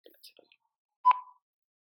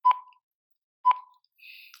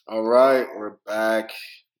All right, we're back.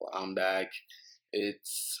 Well, I'm back.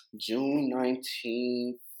 It's June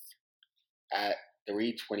 19th at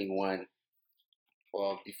 3:21.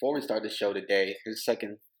 Well, before we start the show today, here's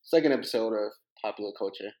the second episode of Popular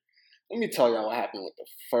Culture. Let me tell y'all what happened with the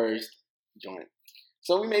first joint.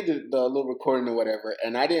 So we made the little recording or whatever,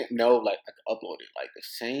 and I didn't know like I could upload it like the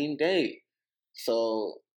same day.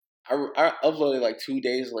 So I uploaded like 2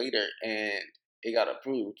 days later, and it got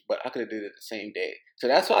approved. But I could have did it the same day. So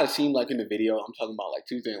that's why it seemed like in the video I'm talking about like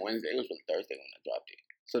Tuesday and Wednesday. It was really Thursday when I dropped it.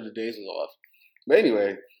 So the days was off. But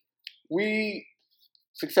anyway, we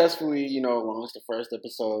successfully, launched the first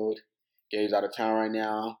episode. Gabe's out of town right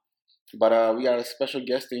now. But we got a special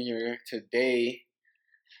guest in here today,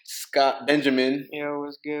 Scott Benjamin. Yo,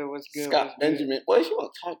 what's good? What's good? Scott what's Benjamin. Boy, you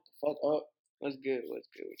want to talk the fuck up? What's good? What's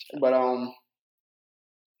good with y'all? But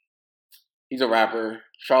he's a rapper,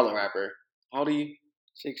 Charlotte rapper. How old are you?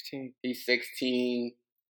 16. He's 16.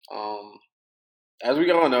 As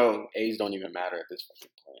we all know, age don't even matter at this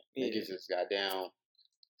fucking point. Yeah. Niggas just got down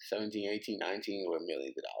 17, 18, 19 with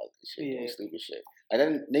millions of dollars and shit, doing stupid shit. Like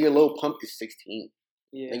that nigga Lil Pump is 16.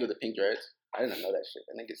 Yeah. Nigga with the pink dreads. I didn't know that shit.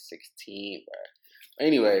 That nigga's 16, bro.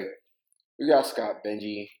 Anyway, we got Scott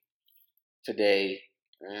Benji today,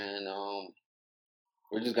 and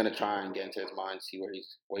we're just gonna try and get into his mind, see what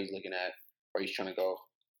he's looking at, where he's trying to go.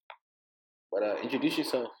 But introduce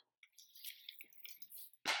yourself.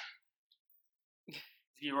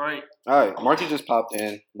 You're right. All right, Marcus just popped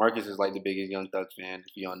in. Marcus is like the biggest Young Thug fan,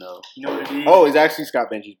 if you don't know. You know what it is? Oh, it's actually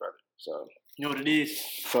Scott Benji's brother. So You know what it is?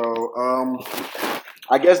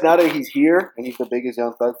 I guess now that he's here and he's the biggest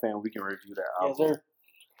Young Thug fan, we can review that Yes, album. sir.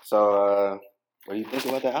 So, what do you think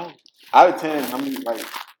about that album? Out of 10, how many, like,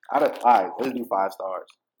 alright, let's do 5 stars.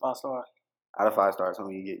 5 star. Out of 5 stars, how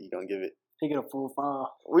many you gonna give it? He get a full 5.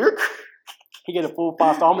 We're He get a full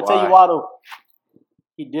 5 star. I'm gonna tell Why? you why though.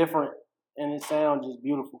 He different and his sound just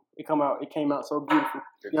beautiful. It came out so beautiful.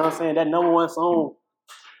 You know what I'm saying? That number one song,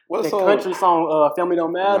 What the song? country song, Family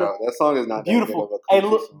Don't Matter. No, that song is not Beautiful. that good of a Hey,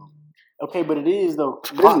 country look. song. Okay, but it is though.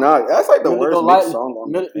 It's not. That's like the Millie worst Go mixed Lightly. song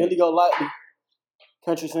on the Millie Go Lightly.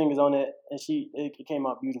 Country singers on that, and it came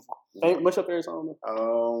out beautiful. Hey, what's your favorite song?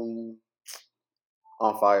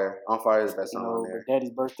 On Fire. On Fire is the best song on No, there. but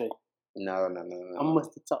Daddy's Birthday. No. I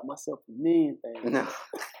must have taught myself a million things. No.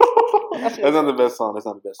 That's not the best song. That's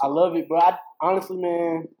not the best I song. love it, bro. Honestly,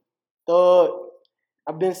 man, Thug,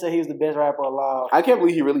 I've been saying he was the best rapper alive. I can't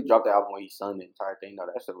believe he really dropped the album when he sung the entire thing. No,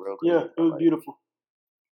 that's a real crazy. Yeah, it was beautiful.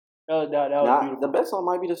 That was beautiful. The best song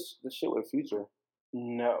might be the shit with Future.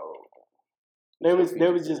 No. They was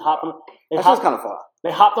just hopping. That shit's kind of fun.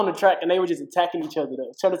 They hopped on the track and they were just attacking each other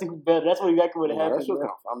though, trying to see who better. That's what exactly what happened. That shit was bro.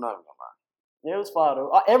 kind of fun. I'm not even gonna lie. Yeah, it was fire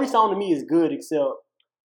though. Every song to me is good except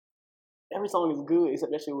every song is good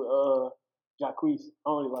except that shit with Jacquees. I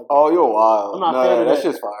don't really like that. Oh, you're wild. I'm not a fan of that that.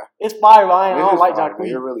 shit's fire. It's fire, but I don't like fire, but Jacquees.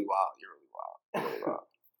 You're really wild. You're really wild.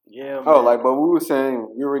 Yeah. Man. Oh, but we were saying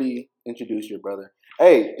we already introduced your brother.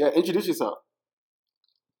 Hey, yeah, introduce yourself.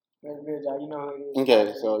 That's good, y'all. You know who it is.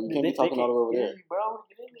 Okay, so you can't be talking all the way over there. Bro,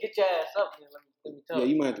 get your ass up here. Let me talk. Yeah,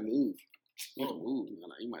 you might have to move. You have to move. No,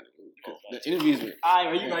 you might have to move. The interview's been. All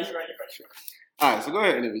right, you right. All right, so go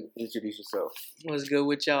ahead and introduce yourself. What's good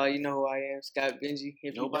with y'all? You know who I am, Scott Benji.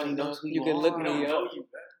 If Nobody you don't knows who know, you you can look are. me up.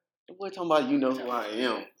 The boy talking about you know who I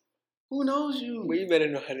am. Who knows you? Well, you better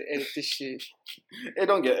know how to edit this shit. It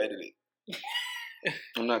don't get edited.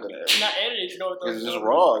 I'm not gonna edit. Not edited, you know what It's just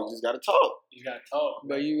raw. You just gotta talk. You gotta talk.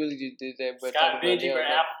 But you really just did that. But Scott Benji for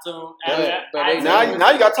Apple But they Now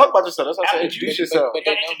you gotta talk about yourself. That's what I said. Introduce yourself. But You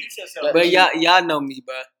gotta introduce yourself. But y'all know me,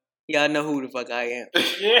 bro. Y'all know who the fuck I am.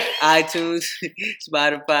 Yeah. iTunes,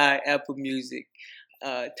 Spotify, Apple Music,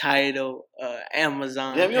 Tidal,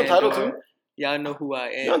 Amazon. Damn, you on Tidal too? Y'all know who I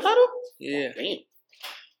am. You on Tidal? Yeah. Damn.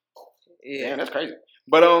 Yeah. Damn, that's crazy.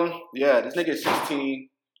 But yeah, this nigga is 16.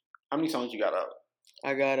 How many songs you got out?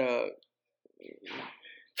 I got I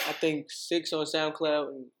think 6 on SoundCloud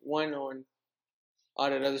and 1 on all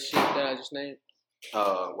that other shit that I just named.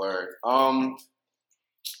 Word. I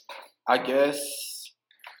guess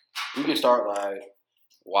we can start like,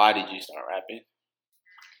 why did you start rapping?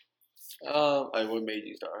 Like, what made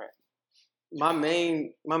you start rapping?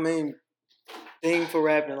 My main thing for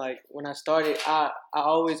rapping, like when I started, I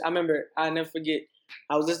remember, I never forget,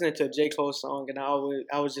 I was listening to a J. Cole song and I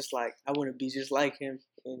was just like, I want to be just like him,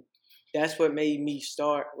 and that's what made me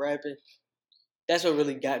start rapping. That's what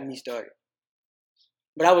really got me started.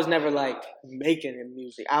 But I was never like making him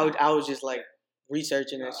music. I was just like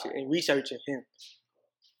researching that shit and researching him.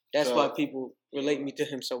 That's why people relate me to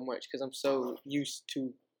him so much, because I'm so used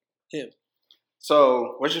to him.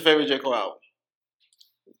 So, what's your favorite J. Cole album?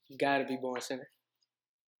 Gotta be Born Center.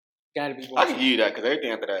 Gotta be I Boy can give you that because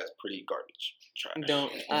everything after that is pretty garbage. Trash.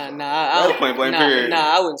 Don't I That's point blank period.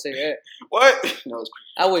 I wouldn't say that. What? No, it's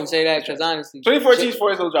I wouldn't say that because honestly, 2014's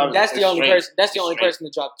Forest Hill Drive. that's the only straight. person. That's the only Straight. person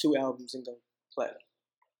to drop 2 albums and go platinum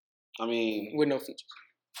I mean, with no features.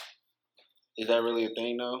 is that really a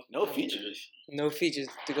thing though? No features. No features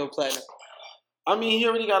to go platinum. I mean, he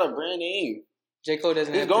already got a brand name. J. Cole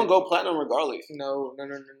doesn't. He's have gonna to, go platinum regardless. No.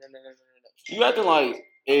 You acting like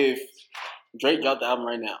if Drake dropped the album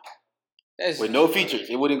right now That's with no features,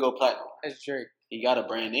 it wouldn't go platinum. That's Drake. He got a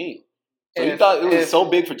brand name. So you If- thought it was if- so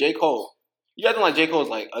big for J. Cole. You acting like J. Cole's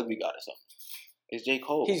like Ugly God or something. It's J.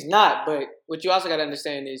 Cole. He's not, but what you also got to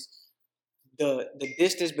understand is the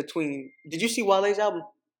distance between. Did you see Wale's album?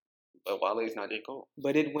 But Wale's not J. Cole.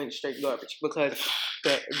 But it went straight garbage because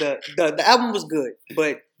the album was good,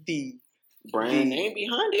 but the Brand name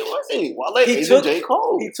behind it wasn't. Wale He isn't took- J.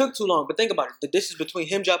 Cole. he took too long. But think about it: the distance between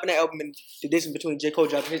him dropping that album and the distance between J. Cole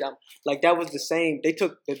dropping his album, like that was the same. They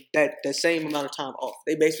took the same amount of time off.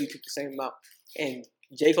 They basically took the same amount. And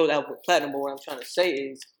J. Cole's album went platinum. But what I'm trying to say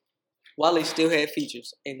is, Wale still had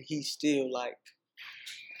features, and he still like.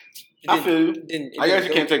 I feel you. Didn't, I guess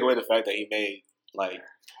you can't take away the fact that he made like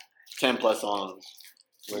 10 plus songs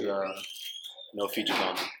with no features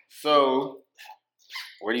on them. So,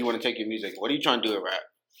 where do you want to take your music? What are you trying to do at rap?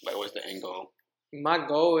 Like, what's the end goal? My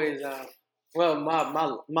goal is,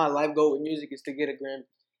 my life goal with music is to get a Grammy.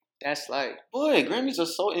 That's like Boy, Grammys are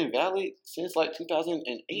so invalid since like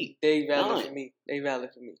 2008. they valid Nine. for me. They valid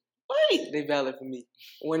for me. Wait, They valid for me.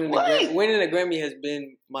 Winning What? winning a Grammy has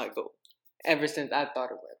been my goal ever since I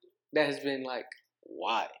thought of it. That has been like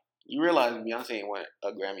why? You realize Beyonce ain't won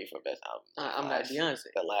a Grammy for Best Album. I'm not Beyonce.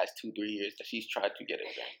 The last 2-3 years that she's tried to get a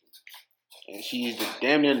Grammy. And she's the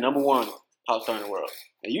damn near number one pop star in the world.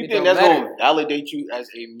 And you It think don't that's matter. going to validate you as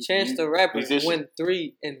a Chance the Rapper musician? won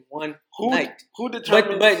 3 in one Who, night. who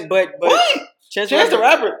determines? But What? Chance Chance the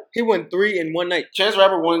Rapper. he won 3 in one night. Chance the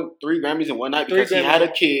Rapper won 3 Grammys in one night because he Grammys. had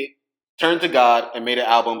a kid, turned to God, and made an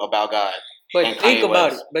album about God. But And think Kanye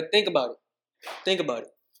about West. it. But think about it. Think about it.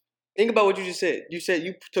 Think about what you just said. You said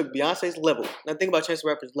you took Beyonce's level. Now think about Chance the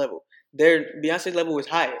Rapper's level. Beyonce's level was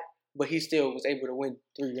higher, but he still was able to win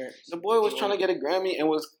 3 Grammys. The boy was trying to get a Grammy and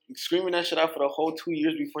was screaming that shit out for the whole 2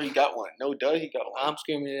 years before he got one. No duh, he got one. I'm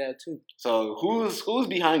screaming at that too. So who's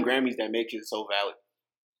behind Grammys that makes it so valid?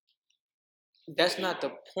 That's not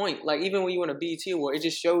the point. Like even when you win a BET award, it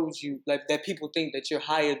just shows you like that people think that you're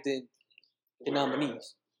higher than the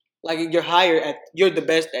nominees. Like you're the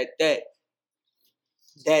best at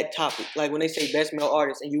that topic. Like when they say best male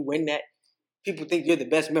artist and you win that, people think you're the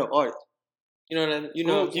best male artist. You know what I mean? You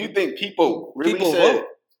know, You think people really people said? vote.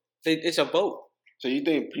 It's a vote. So you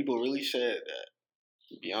think people really said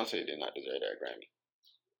that Beyonce did not deserve that Grammy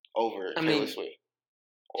over I Taylor mean, Swift?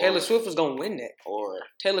 Taylor Swift was gonna win that. Or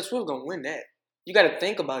Taylor Swift gonna win that. You got to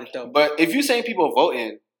think about it though. but if you're saying people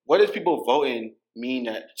voting, what does people voting mean?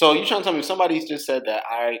 That so you trying to tell me if somebody's just said that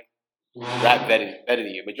I rap better than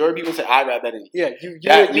you? Majority of people say I rap better than you. Yeah,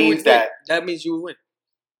 That you means would that- think. That means you would win.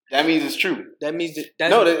 That means it's true. That means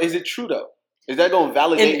that. Is it true though? Is that going to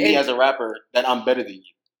validate me as a rapper that I'm better than you?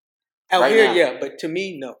 out right here, now. yeah, but to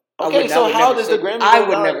me, no. Okay, so how does the Grammy I go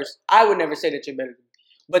would down? never. I would never say that you're better than me.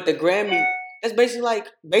 But the Grammy, that's basically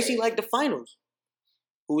like the finals.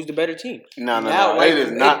 Who's the better team? No. Now, like, it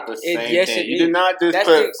is not the it- same yes, thing. it You is. did not just That's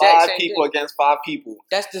the put exact 5 same people thing. against 5 people.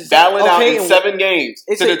 That's the Battling out okay, in and 7 games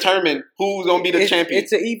it's to a- determine who's going to be the champion.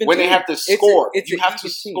 It's an even when team. they have to It's a- score. it's You an have to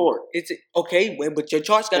even team. score Okay, but your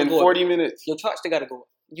charts got to in go 40 up. minutes. Your charts still got to go up.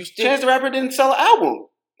 You still Chance the Rapper didn't sell an album.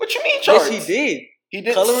 What you mean charts? Yes, he did. He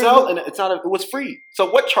didn't Coloring sell, Book- and it's not. It was free. So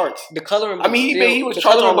what charts? The coloring. I mean, book he was the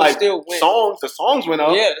charting coloring on book like still went. songs. The songs went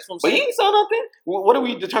up. Yeah, that's what I'm But he saying. didn't sell nothing. What are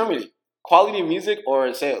we determining? Quality of music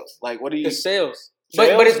or sales? Like, what are you? The sales.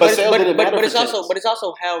 Sales? But it's But sales didn't matter but it's for also Chance. but it's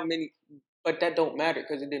also how many. But that don't matter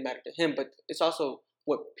because it didn't matter to him. But it's also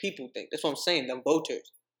what people think. That's what I'm saying. The voters,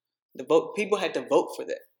 people had to vote for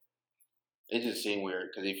that. It just seemed weird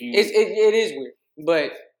because if you. It is weird,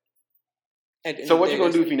 but. So what you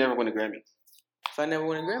gonna do if you never win a Grammy? If I never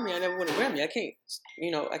win a Grammy, I never win a Grammy. I can't.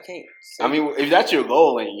 I can't. Say, I mean, if that's your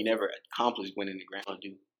goal and you never accomplish winning the Grammy,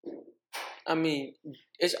 do. I mean,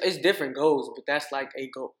 it's different goals, but that's like a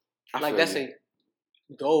goal. I Like feel that's you.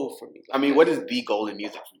 a goal for me. I mean, what is the goal in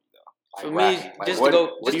music for you though? For me, rapping. just what, to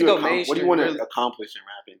go- what just do to you go What do mainstream, you want to really. accomplish in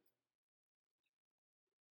rapping?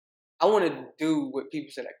 I want to do what people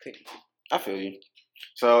said I couldn't do. I feel you.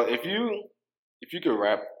 So if you could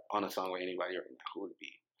rap on a song with anybody right now, who would it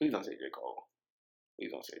be? Please don't say J. Cole.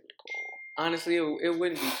 Please don't say J. Cole. Honestly, it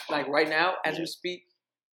wouldn't be like right now as we speak.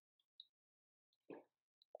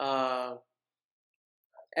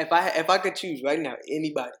 If I could choose right now,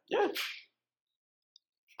 anybody. Yeah.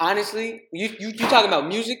 Honestly, you talking about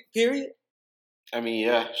music? Period. I mean,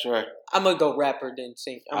 yeah, sure. I'm gonna go rapper then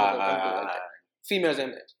sing. I'm gonna go like that. Females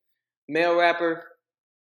and males. Male rapper.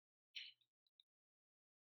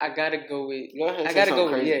 I gotta go with. Go ahead. I gotta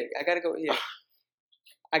go with. Yeah. I gotta go. Yeah.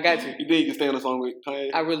 I got to. You think you can stay on the song with Kanye?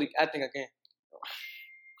 I think I can.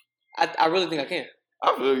 I really think I can.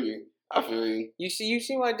 I feel you. You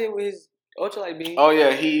see what I did with his Ultralight Beam? Oh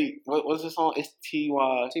yeah, what's the song? It's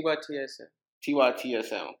TYTSM.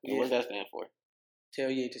 TYTSM. Yeah. What does that stand for? Tell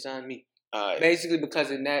Ye to sign me. Basically, because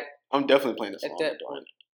in that, I'm definitely playing the song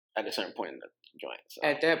at a certain point in the joint. So.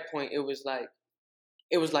 At that point, it was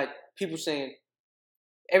like people saying,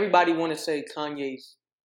 everybody want to say Kanye's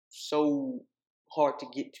so hard to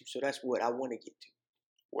get to, so that's what I want to get to.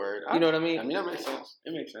 Word. You know what I mean? I mean, that makes sense.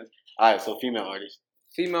 It makes sense. All right, so female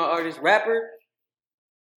artist, rapper.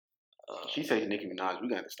 She says Nicki Minaj. We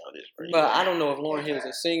got to start this. Right? But I don't know if Lauryn Hill is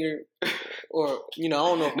a singer, or I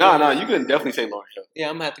don't know. If No, you can definitely say Lauryn Hill. Yeah,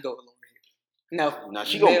 I'm gonna have to go with Lauryn Hill. No,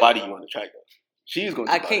 she gonna body you on the track though. She's going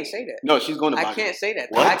to. I can't say that. No, she's going to. I can't say that.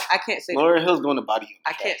 What? I can't say. Lauryn Hill's going to body you.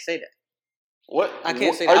 I can't say that. What? I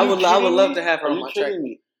can't say that. I would love to have her on my track.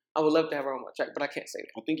 Me? I would love to have her on my track, but I can't say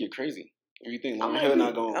that. I think you're crazy. If you think Lauryn Hill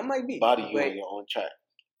not going to body you on your own track.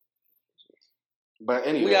 But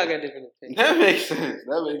anyway. We all got different opinions. That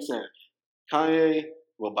makes sense. Kanye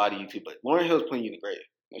will body you too, but Lauryn Hill's putting you in the grave.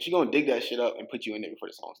 She's going to dig that shit up and put you in there before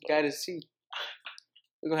the song starts. Gotta see.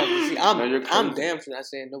 We're going to have to see. I'm damn sure not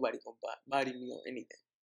saying nobody going to body me on anything.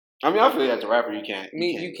 I mean, I feel like as a rapper, you can't.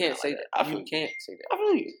 You can't say that. You can't say that. I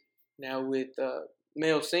feel you. Now with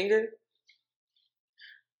male singer,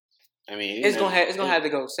 I mean, it's gonna have to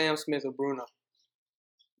go Sam Smith or Bruno.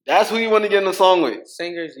 That's who you want to get in the song with.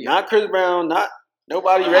 Singers, yeah. Not Chris Brown, not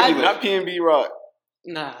nobody regular, not PNB Rock.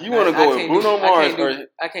 Nah, you want to go with Bruno Mars or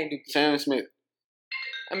I can't do Sam Smith.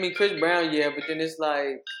 I mean Chris Brown, yeah, but then it's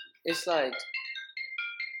like,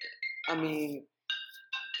 I mean,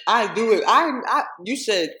 I do it. You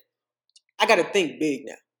said I gotta think big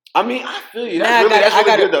now. I mean, I feel you. That's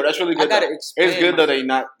really good though. That's really good. It's good though that you're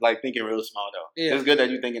not like thinking real small though. Yeah. It's good that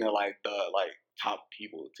you're thinking of like the top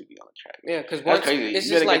people to be on the track. Yeah, because that's crazy. It's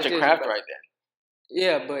you gotta just get your craft right then.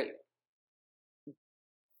 Yeah, but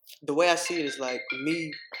the way I see it is like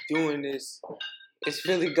me doing this. It's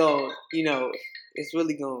really going. It's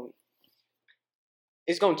really going.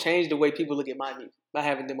 It's gonna change the way people look at my music by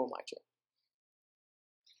having them on my track.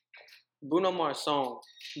 Bruno Mars song,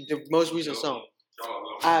 the most recent song.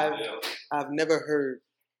 I've never heard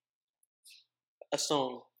a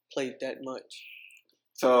song played that much.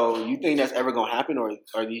 So you think that's ever gonna happen, or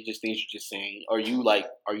are these just things you're just saying? Are you like,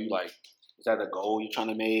 is that a goal you're trying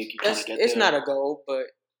to make? It's not a goal, but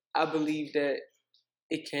I believe that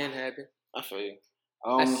it can happen. I feel you.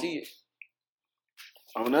 I see it.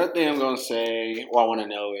 Another thing I'm gonna say, what I want to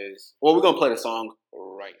know is, we're gonna play the song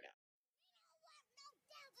right now.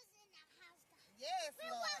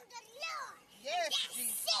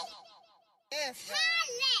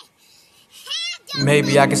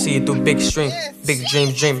 Maybe I can see it through big dreams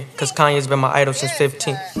dreaming. Cause Kanye's been my idol since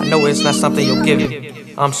 15. I know it's not something you'll give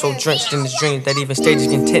me. I'm so drenched in this dream that even stages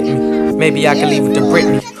can tempt me. Maybe I can leave it to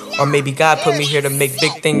Britney. Or maybe God put me here to make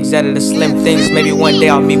big things out of the slim things. Maybe one day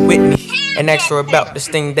I'll meet Whitney and ask her about this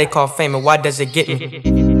thing they call fame and why does it get me?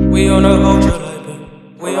 We on a ultralight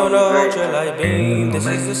beam. We on a ultralight beam. This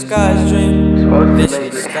is the sky's dream. This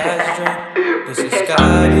is the sky's dream. This is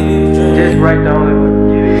Sky's dream. Just right down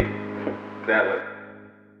it. That way.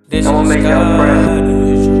 This I'm gonna make y'all proud.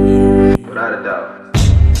 Without a doubt.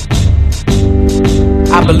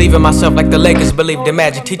 I believe in myself like the Lakers believed in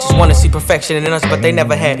Magic. Teachers want to see perfection in us, but they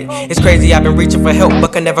never had it. It's crazy, I've been reaching for help,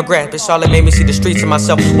 but can never grasp it. Charlotte made me see the streets of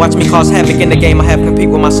myself. Watch me cause havoc in the game, I have compete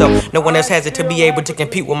with myself. No one else has it to be able to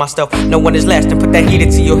compete with myself. No one is lasting, put that heat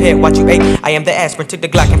into your head. Watch you ate, I am the aspirin. Took the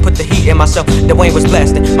Glock and put the heat in myself. Dwayne was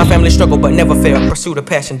blasting, my family struggled but never failed. Pursued a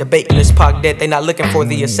passion, debating this Pac dead. They not looking for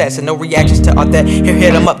the assassin, no reactions to all that. Here,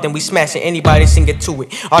 hit them up, then we smashing. Anybody sing it to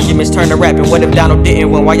it. Arguments turn to rapping, what if Donald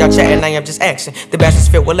didn't win? While y'all chatting, I am just asking. The bastards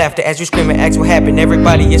filled with laughter as you scream and ask what happened.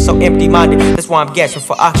 Everybody is so empty-minded, that's why I'm gasping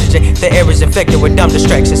for oxygen. The air is infected with dumb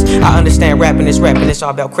distractions. I understand rapping, it's all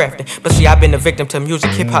about crafting. But see, I've been a victim to music,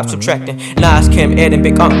 hip-hop subtracting. Nas, Kim, Ed, and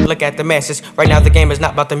Big Unc, look at the masses. Right now the game is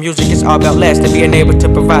not about the music, it's all about lasting. Being able to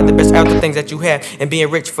provide the best out the things that you have, and being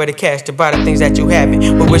rich for the cash to buy the things that you haven't.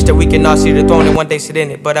 We wish that we can all see the throne and one day sit in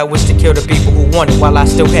it, but I wish to kill the people who want it while I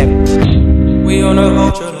still have it. We on a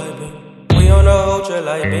ultralight beam. We on a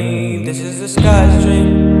ultralight beam. This is the sky's dream.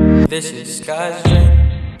 This is Sky's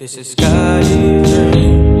dream. This is Sky's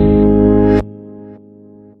dream.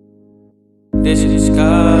 This is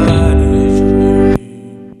Scottish.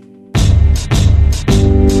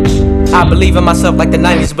 I believe in myself like the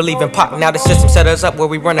 90s believe in pop. Now the system set us up where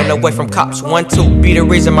we running away from cops. 1, 2, be the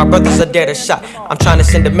reason my brothers are dead or shot. I'm trying to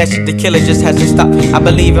send a message, the killer just hasn't stopped. I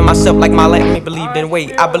believe in myself like my Miami believed in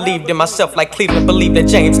Wade. I believed in myself like Cleveland believed in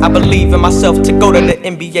James. I believe in myself to go to the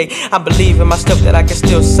NBA. I believe in myself that I can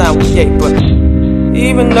still sign with Ye. But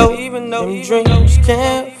even though them dreams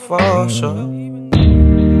can't fall short,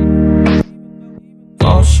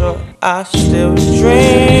 I still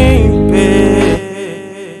dream big.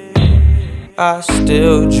 I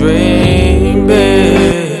still dream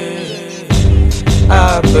big.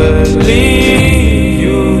 I believe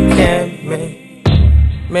you can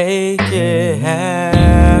make it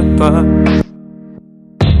happen.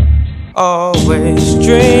 Always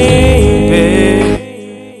dream big.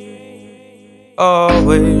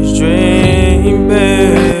 Always dream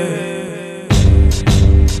big.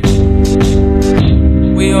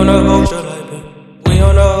 We on a ultra light beam. We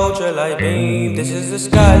on a ultra light beam. This is the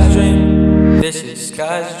sky's dream. This is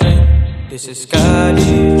Sky's dream. This is Scotty's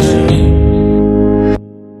dream.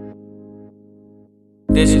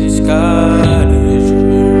 This is Scotty's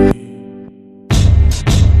dream.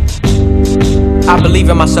 I believe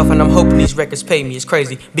in myself and I'm hoping these records pay me. It's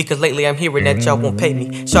crazy because lately I'm hearing that y'all won't pay me.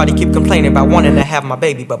 Shawty keep complaining about wanting to have my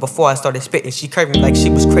baby, but before I started spitting, she curved me like she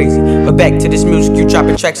was crazy. But back to this music, you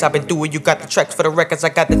dropping tracks, I've been through it. You got the tracks for the records, I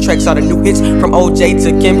got the tracks. All the new hits from OJ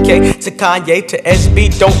to Kim K to Kanye to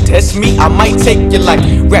SB. Don't test me, I might take your life.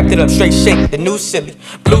 Wrapped it up straight, shake the new silly.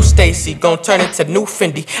 Blue Stacy gon' turn into new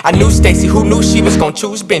Fendi. I knew Stacy, who knew she was gon'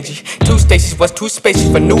 choose Benji. Two Stacys was too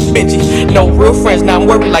spacey for new Benji. No real friends, now I'm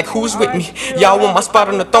worried like who's with me. Y'all want my spot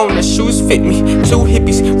on the throne, the shoes fit me. Two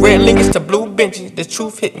hippies, red lingots to blue Benji. The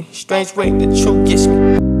truth hit me, strange way the truth gets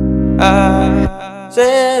me. I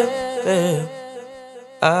said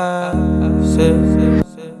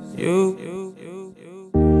you,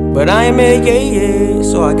 but I ain't made yet,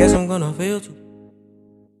 so I guess I'm gonna fail too.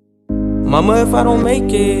 Mama, if I don't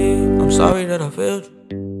make it, I'm sorry that I failed you.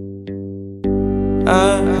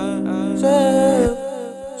 I said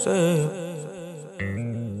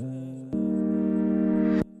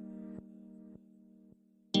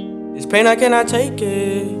this pain I cannot take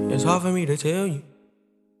it. It's hard for me to tell you.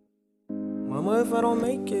 Mama, if I don't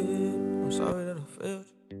make it, I'm sorry that I failed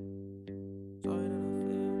you. Sorry that I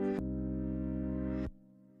failed you.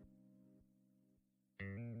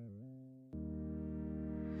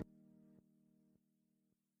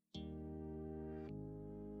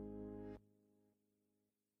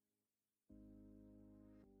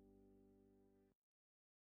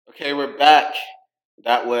 Okay, we're back.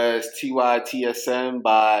 That was TYTSM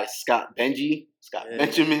by Scott Benji. Scott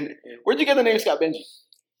Benjamin. Where'd you get the name Scott Benji?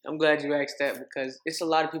 I'm glad you asked that because it's a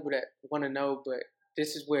lot of people that want to know, but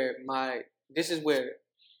this is where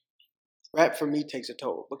rap for me takes a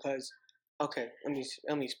toll because, okay, let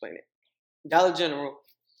me explain it. Dollar General,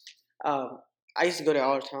 I used to go there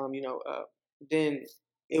all the time, then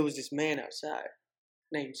it was this man outside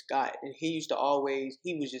named Scott, and he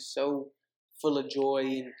was just so full of joy,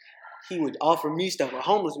 and he would offer me stuff. A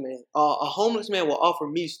homeless man will offer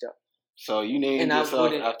me stuff. So you named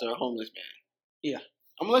yourself after a homeless man. Yeah.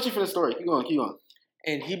 I'm gonna let you finish the story. Keep going.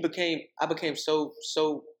 And I became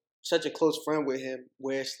such a close friend with him,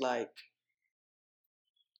 where it's like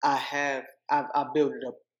I built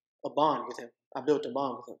a bond with him. I built a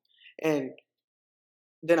bond with him, and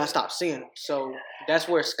then I stopped seeing him. So that's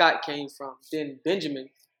where Scott came from. Then Benjamin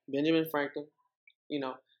Franklin,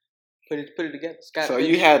 put it together. Scott. So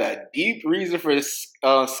Benjamin. You had a deep reason for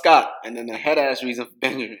Scott, and then a head ass reason for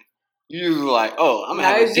Benjamin. You was like, oh, I'm gonna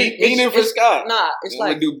have a deep meaning for Scott. Nah, it's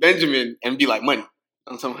like I'm gonna do Benjamin and be like money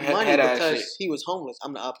on some head ass shit. Because he was homeless.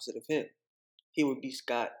 I'm the opposite of him. He would be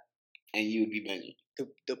Scott, and you would be Benji,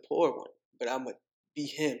 the poor one. But I'm gonna be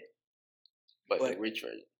him, but the rich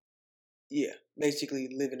version. Yeah, basically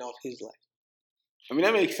living off his life. I mean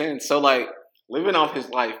that makes sense. So like living off his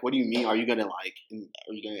life. What do you mean?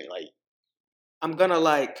 I'm gonna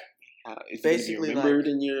like. Is basically it remembered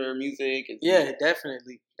in your music? Yeah,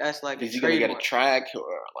 definitely. That's like. Is he gonna get a track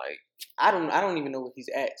or like? I don't even know where he's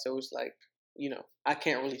at. So it's like I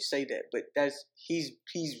can't really say that, but he's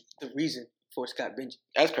the reason for Scott Benji.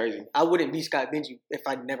 That's crazy. I wouldn't be Scott Benji if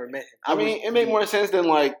I'd never met him. I mean, it made more sense than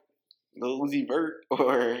like Lil Uzi Vert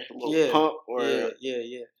or Lil Pump or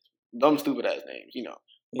dumb stupid ass names,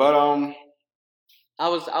 But I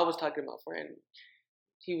was talking to my friend.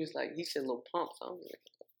 He said Lil Pump. So I was like,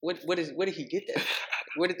 where did he get that?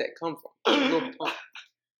 Where did that come from? Lil Pump.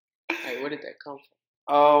 Hey, where did that come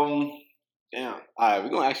from? Damn. All right, we're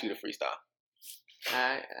gonna ask you to freestyle. All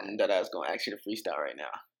right. I'm dead ass gonna ask you to freestyle right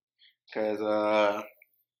now. Cause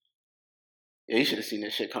yeah, you should have seen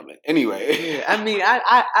this shit coming. Anyway, Yeah, I mean,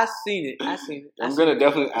 I seen it. I seen it. I'm gonna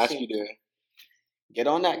definitely ask you to get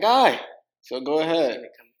on that guy. So go ahead.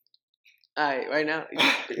 All right, right now.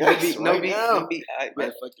 Yes, No right beat. now. No beat. All right, Right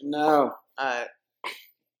bet. fucking now. All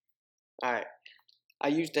right. I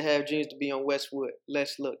used to have dreams to be on Westwood.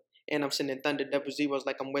 Let's look. And I'm sending thunder double zeros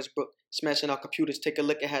like I'm Westbrook. Smashing our computers. Take a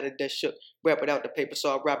look at how the desk shook. Rap it out the paper,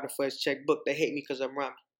 so I robbed him for his checkbook. They hate me because I'm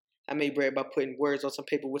rhyming. I made bread by putting words on some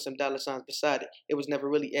paper with some dollar signs beside it. It was never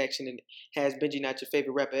really action in it. Has Benji not your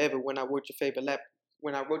favorite rapper ever? When I wrote your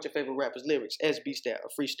favorite rapper's lyrics, SB style or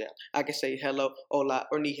freestyle, I can say hello, hola,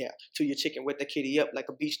 or ni hao to your chicken with the kitty up like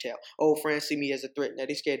a beach towel. Old friends see me as a threat, now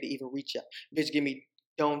they scared to even reach out. Bitch, give me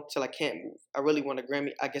dome till I can't move. I really want a Grammy,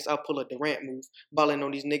 I guess I'll pull a Durant move. Ballin'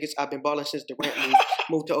 on these niggas, I've been ballin' since Durant moved.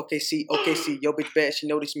 Moved to OKC, yo bitch bad, she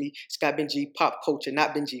noticed me. Sky Benji, pop culture,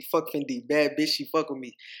 not Benji, fuck Fendi. Bad bitch, she fuck with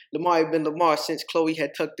me. Lamar had been Lamar since Chloe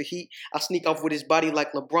had tucked the heat. I sneak off with his body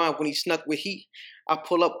like LeBron when he snuck with Heat. I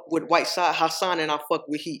pull up with Whiteside Hassan and I fuck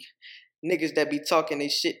with Heat. Niggas that be talking they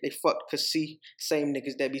shit, they fuck cause see. Same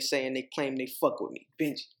niggas that be saying they claim they fuck with me.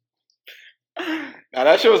 Benji. Now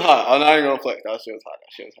that shit was hot. I'm not even gonna flex. That shit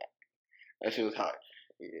was hot.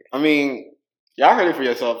 Yeah. I mean, y'all heard it for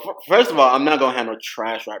yourself. First of all, I'm not gonna have no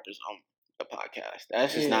trash rappers on the podcast.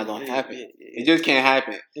 That's just not gonna happen. It just can't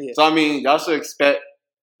happen. Yeah. So I mean, y'all should expect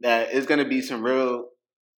that it's gonna be some real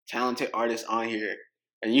talented artists on here,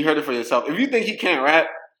 and you heard it for yourself. If you think he can't rap,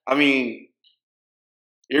 I mean,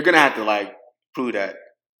 you're gonna have to like prove that.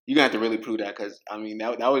 You're gonna have to really prove that because I mean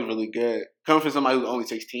that was really good coming from somebody who's only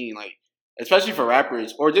 16. Like, especially for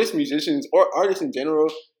rappers or just musicians or artists in general,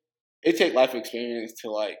 it takes life experience to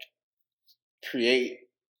like create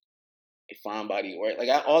a fine body of work. Like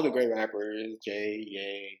all the great rappers, Jay,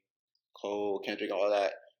 Ye, Cole, Kendrick, all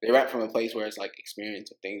that, they rap from a place where it's like experience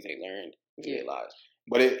of things they learned in their lives.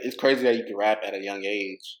 But it's crazy that you can rap at a young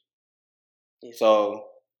age. Yeah. So,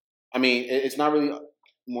 I mean, it's not really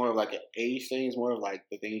more of like an age thing. It's more of like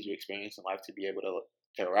the things you experience in life to be able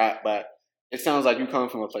to rap. But it sounds like you come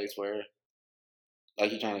from a place where,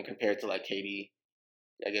 like, you're trying to compare it to like KD.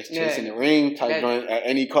 I guess chasing the ring type joint at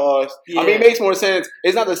any cost. Yeah. I mean, it makes more sense.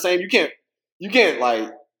 It's not the same. You can't like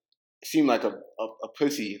seem like a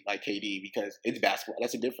pussy like KD because it's basketball.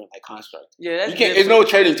 That's a different like construct. Yeah, that's you can't. There's no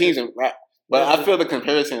trading teams in rap. But I feel the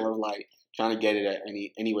comparison of like trying to get it at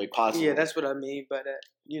any way possible. Yeah, that's what I mean by that.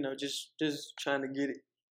 You know, just trying to get it.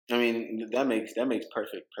 I mean, that makes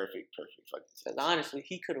perfect fucking sense. Because honestly,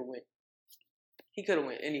 he could have went. He could have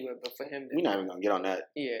went anywhere, but for him, We're not even gonna get on that.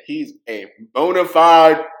 Yeah, He's a bona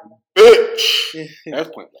fide bitch. That's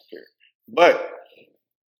point blank here. But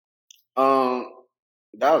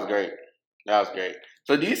that was great.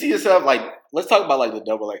 So do you see yourself like? Let's talk about like the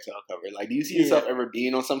XXL cover. Like, do you see yourself ever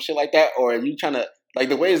being on some shit like that, or are you trying to like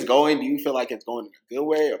the way it's going? Do you feel like it's going in a good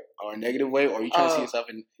way or a negative way, or are you trying to see yourself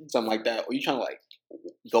in something like that, or are you trying to like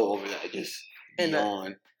go over that just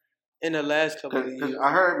beyond? In the last couple of years, I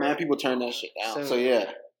heard man people turn that shit down. So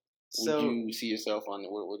yeah. So would you see yourself on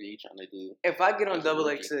what are you trying to do? If I get on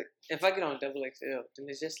XXL, then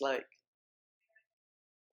it's just like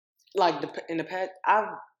in the past,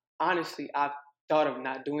 I've thought of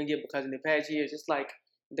not doing it because in the past years, it's like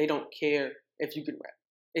they don't care if you can rap.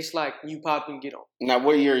 It's like you pop and get on. Now,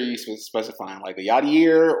 what year are you specifying? Like the Yachty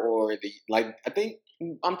year or the like? I think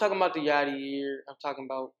I'm talking about the Yachty year. I'm talking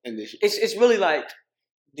about in this. It's really like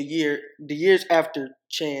the years after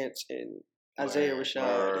Chance and Isaiah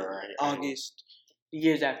Rashad and August, the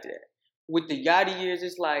years after that. With the Yachty years,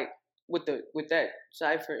 it's like with that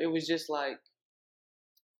cipher, it was just like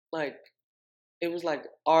it was like,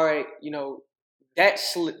 all right, you know, that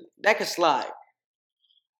could slide,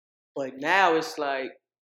 but now it's like,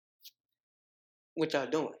 what y'all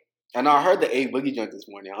doing? And I heard the A Boogie joint this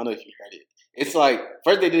morning. I don't know if you heard it. It's like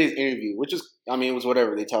first they did his interview, which was it was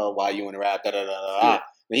whatever they tell why you want to rap. Yeah.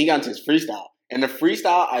 Then he got into his freestyle, and the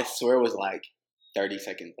freestyle I swear was like 30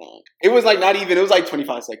 seconds long. It was like not even. It was like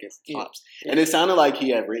 25 seconds tops, and it sounded like he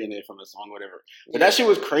had written it from a song, whatever. But that shit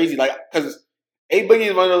was crazy, like because A Boogie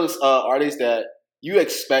is one of those artists that you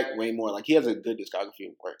expect way more. Like he has a good discography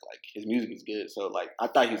of work. Like his music is good, so like I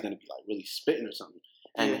thought he was gonna be like really spitting or something,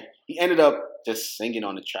 and he ended up just singing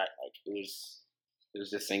on the track. Like it was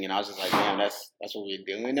just singing. I was just like, damn, that's what we're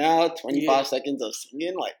doing now. 25 seconds of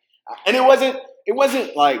singing, like, and it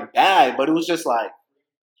wasn't like bad, but it was just like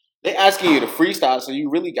they asking you to freestyle, so you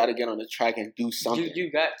really got to get on the track and do something.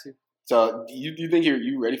 You got to. So you think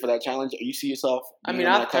you ready for that challenge? You see yourself? I mean,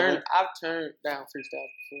 I've turned down freestyle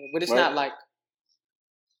before, but it's not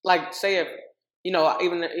like say if you know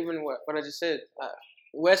even what I just said.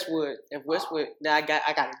 Westwood. If Westwood, now I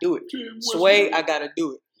gotta do it. Sway, I gotta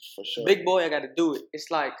do it. For sure. Big Boy, I gotta do it. It's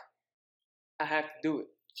like I have to do it.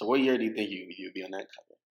 So what year do you think you'd be on that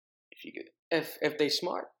cover? If you get If they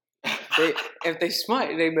smart, if they smart,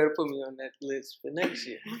 they better put me on that list for next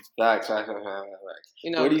year. Facts.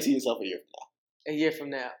 You know, Where do you see yourself a year from now? a year from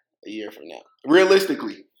now. A year from now.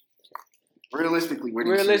 Realistically, where do you see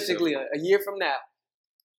Realistically, yourself? a year from now,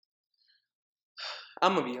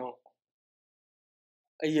 I'm gonna be on.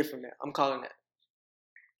 A year from now, I'm calling that.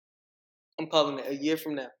 I'm calling it a year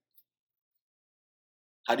from now.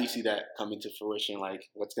 How do you see that coming to fruition? Like,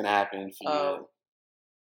 what's gonna happen for you?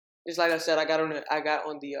 It's like I said, I got on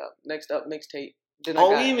the Next Up mixtape. Then We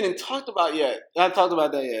ain't even talked about yet. Not talked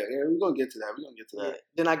about that yet. Yeah, we're gonna get to that. Yeah.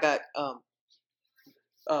 Then I got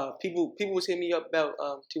people was hitting me up about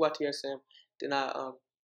TYTSM. Then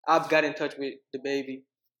I've got in touch with the baby.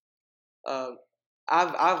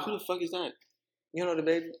 I've Who the fuck is that? You know the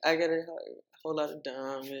baby. I got a whole lot of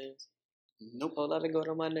diamonds. Nope. Whole lot of gold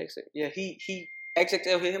on my neck. Yeah, he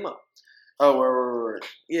XXL hit him up. Oh, word.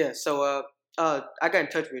 Yeah, so I got in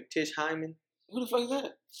touch with Tish Hyman. Who the fuck is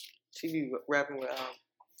that? She be rapping with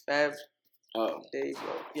Fab. Oh. Dave.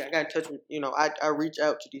 Yeah, I got in touch with, I reach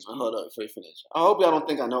out to these people. Hold up, before you finish. I hope y'all don't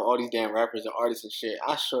think I know all these damn rappers and artists and shit.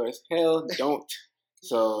 I sure as hell don't.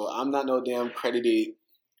 So I'm not no damn credited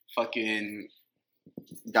fucking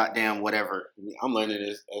goddamn whatever. I'm learning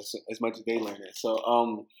this as much as they learn it.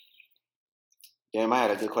 So damn, I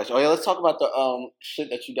had a good question. Oh yeah, let's talk about the shit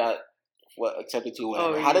that you got accepted to.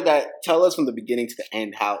 Whatever. How did that? Tell us from the beginning to the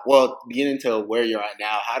end. Beginning to where you're at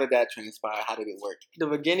now. How did that transpire? How did it work? The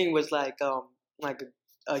beginning was like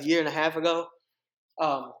a year and a half ago.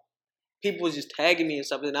 People was just tagging me and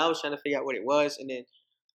stuff, and I was trying to figure out what it was, and then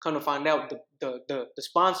come to find out the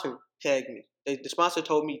sponsor tagged me. The sponsor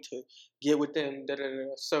told me to get with them.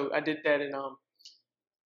 So I did that, and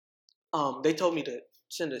they told me to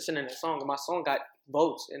send in a song, and my song got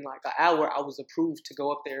votes in like an hour. I was approved to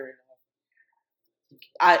go up there, and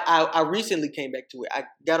I recently came back to it. I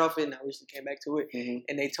got off it, and I recently came back to it,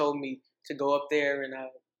 and they told me to go up there and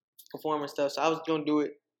perform and stuff. So I was gonna do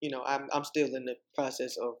it. I'm still in the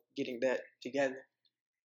process of getting that together,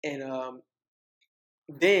 and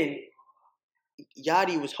then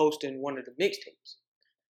Yachty was hosting one of the mixtapes,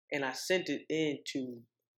 and I sent it in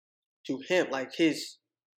to him, like his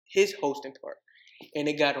hosting part, and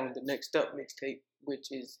it got on the Next Up mixtape,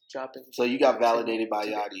 which is dropping. So you got validated by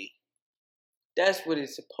Yachty. That's what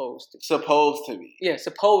it's supposed to be. Supposed to be. Yeah,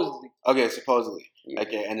 supposedly. Okay, supposedly. Yeah.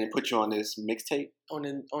 Okay, and then put you on this mixtape? On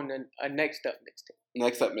a Next Up mixtape.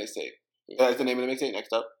 Next Up mixtape. Yeah. That's the name of the mixtape,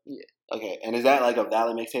 Next Up? Yeah. Okay, and is that like a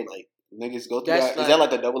valid mixtape? Like, niggas go through That's that? Is that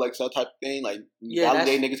like a double XL type thing? Like,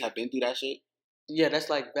 validated niggas have been through that shit? Yeah, that's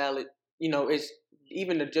like valid. It's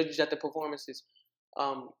even the judges at the performances,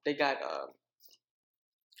 they got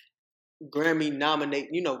Grammy nominate,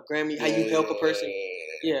 Grammy, how you help a person.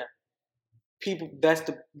 Yeah. People, that's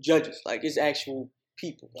the judges. Like, it's actual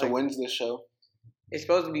people. So when's this show? It's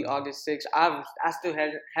supposed to be August 6th. I still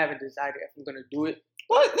haven't decided if I'm going to do it.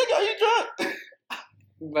 What? Nigga, are you drunk?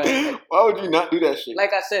 But why would you not do that shit?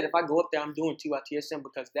 Like I said, if I go up there, I'm doing TYTSM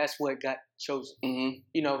because that's what got chosen.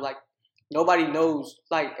 Mm-hmm. Like, nobody knows.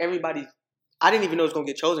 Like, everybody, I didn't even know it was going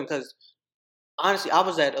to get chosen because, honestly, I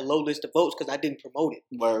was at a low list of votes because I didn't promote it.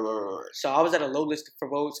 Right. So I was at a low list for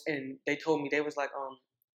votes, and they told me, they was like,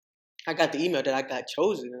 I got the email that I got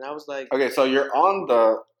chosen, and I was like, okay, so you're on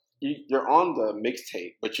the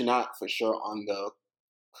mixtape, but you're not for sure on the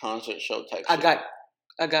concert show type. I got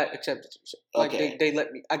accepted to the show. Like, okay. they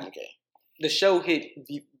let me. Okay. The show hit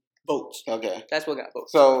votes. Okay. That's what got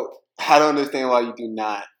votes. So I don't understand why you do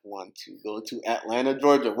not want to go to Atlanta,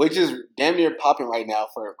 Georgia, which is damn near popping right now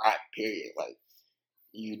for a rap period. Like,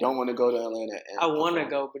 you don't want to go to Atlanta. And I want to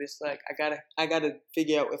go, but it's like I gotta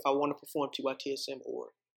figure out if I want to perform TYTSM or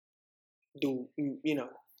do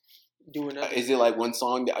another. Is it like one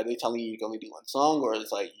song? Are they telling you can only do one song, or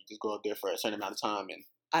it's like you just go up there for a certain amount of time and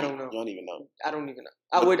I don't know. You don't even know. I don't even know.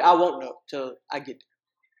 I won't know till I get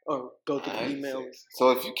there or go through the emails.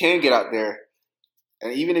 So if you can get out there,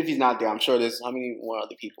 and even if he's not there, I'm sure there's how many more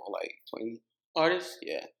other people? Like 20 artists?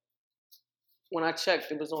 Yeah. When I checked,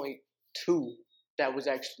 there was only 2 that was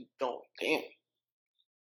actually going. Damn.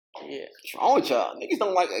 Yeah. What's wrong with y'all? Niggas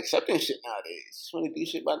don't like accepting shit nowadays. Just want to do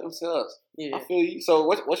shit by themselves. Yeah. I feel you. So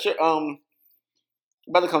what's your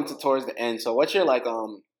about to come towards the end. So what's your like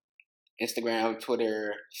Instagram,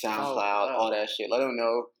 Twitter, SoundCloud, all that shit? Let them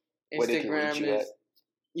know where they can reach you at.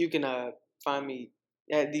 You can find me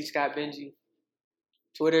at Scott Benji,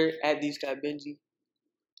 Twitter at Scott Benji,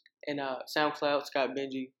 and SoundCloud Scott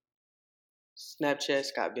Benji, Snapchat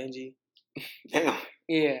Scott Benji. Damn.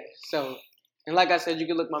 Yeah. So, and like I said, you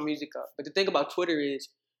can look my music up. But the thing about Twitter is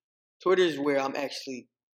where I'm actually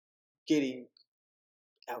getting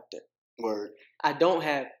out there. Word. I don't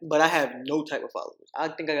have, but I have no type of followers. I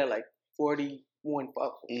think I got like 41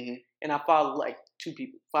 followers, and I follow like 2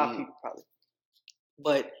 people, 5 people probably.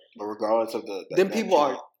 But regardless of them people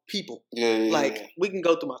are people. Yeah. Like we can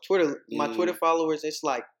go through my Twitter followers. It's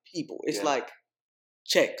like people. It's like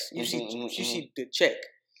checks. You see the check,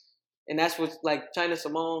 and that's what's like China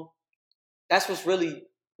Simone. That's what's really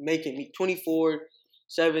making me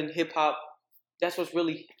 24/7 hip hop. That's what's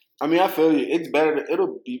really. I mean, I feel you. It's better.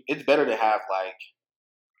 It's better to have like.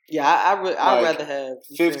 Yeah, I'd rather have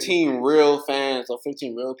 15 real fans or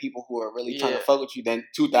 15 real people who are really trying to fuck with you than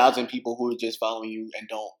 2,000 people who are just following you and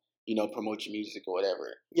don't, promote your music or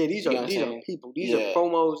whatever. Yeah, these are people. These are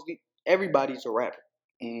promos. Everybody's a rapper.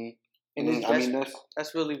 And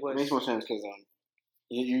that's really what it makes more sense because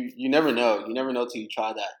you never know. You never know till you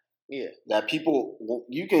try that. Yeah. That people,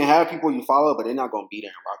 you can have people you follow, but they're not gonna be there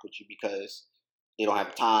and rock with you because they don't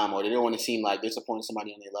have time or they don't want to seem like they're supporting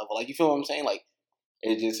somebody on their level. Like, you feel what I'm saying? Like,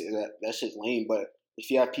 that shit's lame. But if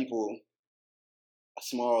you have people, a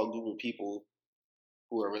small group of people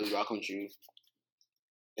who are really rocking with you,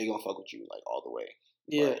 they gonna fuck with you like all the way.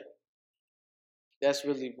 Yeah, that's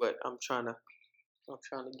really what I'm trying to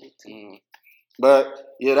get to.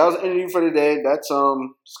 But yeah, that was the interview for today. That's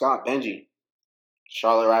Scott Benji,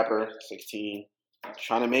 Charlotte rapper, 16,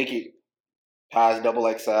 trying to make it past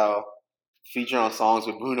XXL, feature on songs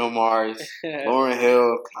with Bruno Mars, Lauryn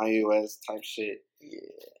Hill, Kanye West type shit.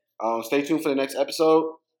 Yeah. Stay tuned for the next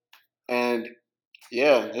episode. And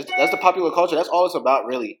yeah, that's the popular culture. That's all it's about,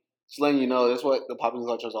 really. Just letting you know, that's what the popular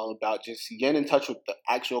culture is all about. Just get in touch with the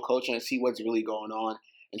actual culture and see what's really going on,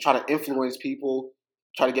 and try to influence people,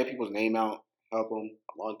 try to get people's name out, help them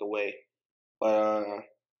along the way. But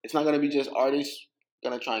it's not gonna be just artists.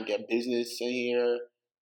 Gonna try and get business in here.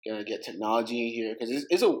 Gonna get technology in here because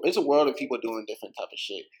it's a world of people doing different type of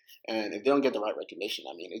shit. And if they don't get the right recognition,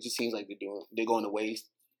 I mean, it just seems like they're going to waste.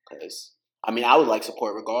 Because I mean, I would like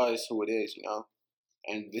support regardless who it is,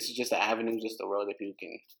 And this is just an avenue, just a road that people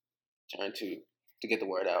can turn to get the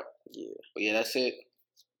word out. Yeah. But yeah, that's it.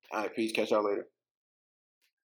 All right, peace. Catch y'all later.